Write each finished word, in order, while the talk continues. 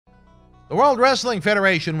The World Wrestling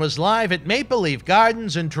Federation was live at Maple Leaf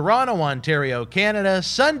Gardens in Toronto, Ontario, Canada,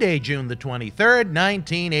 Sunday, June the 23rd,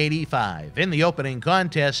 1985. In the opening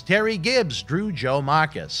contest, Terry Gibbs drew Joe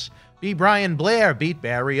Marcus. B. Brian Blair beat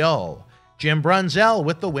Barry O. Jim Brunzell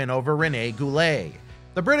with the win over Rene Goulet.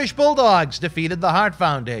 The British Bulldogs defeated the Hart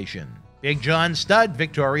Foundation. Big John Studd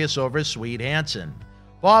victorious over Swede Hansen.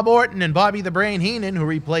 Bob Orton and Bobby the Brain Heenan, who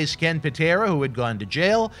replaced Ken Patera, who had gone to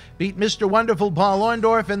jail, beat Mr. Wonderful Paul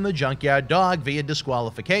Orndorff and the Junkyard Dog via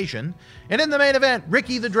disqualification. And in the main event,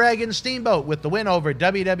 Ricky the Dragon Steamboat with the win over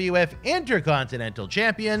WWF Intercontinental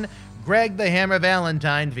Champion Greg the Hammer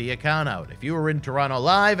Valentine via countout. If you were in Toronto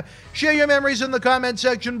live, share your memories in the comment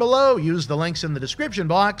section below. Use the links in the description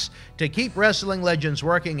box to keep Wrestling Legends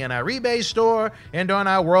working in our eBay store and on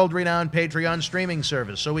our world-renowned Patreon streaming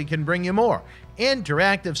service so we can bring you more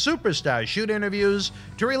interactive superstar shoot interviews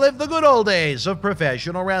to relive the good old days of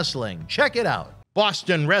professional wrestling. Check it out.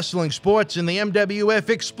 Boston wrestling sports in the MWF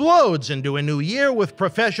explodes into a new year with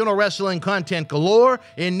professional wrestling content galore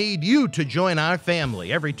and need you to join our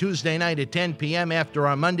family. Every Tuesday night at 10 p.m. after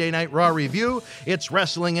our Monday Night Raw review, it's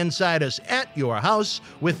Wrestling Insiders at your house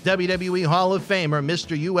with WWE Hall of Famer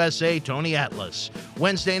Mr. USA Tony Atlas.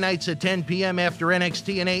 Wednesday nights at 10 p.m. after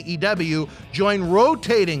NXT and AEW, join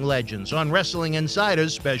rotating legends on Wrestling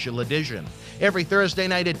Insiders Special Edition. Every Thursday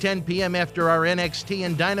night at 10 p.m. after our NXT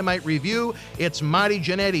and Dynamite review, it's Marty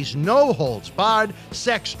Jannetty's no-holds-barred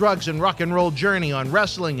sex, drugs, and rock and roll journey on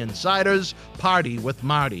Wrestling Insiders Party with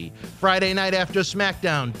Marty. Friday night after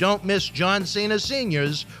SmackDown, don't miss John Cena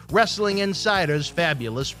Sr.'s Wrestling Insiders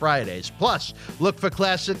Fabulous Fridays. Plus, look for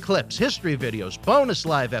classic clips, history videos, bonus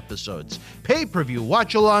live episodes, pay-per-view,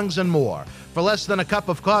 watch-alongs, and more. For less than a cup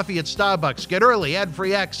of coffee at Starbucks, get early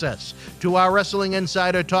ad-free access to our Wrestling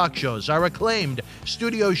Insider talk shows, our acclaimed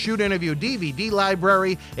studio shoot interview DVD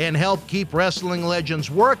library, and help keep wrestling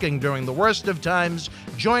legends working during the worst of times.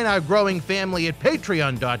 Join our growing family at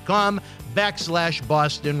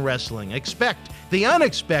patreon.com/Boston Wrestling. Expect the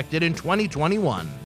unexpected in 2021.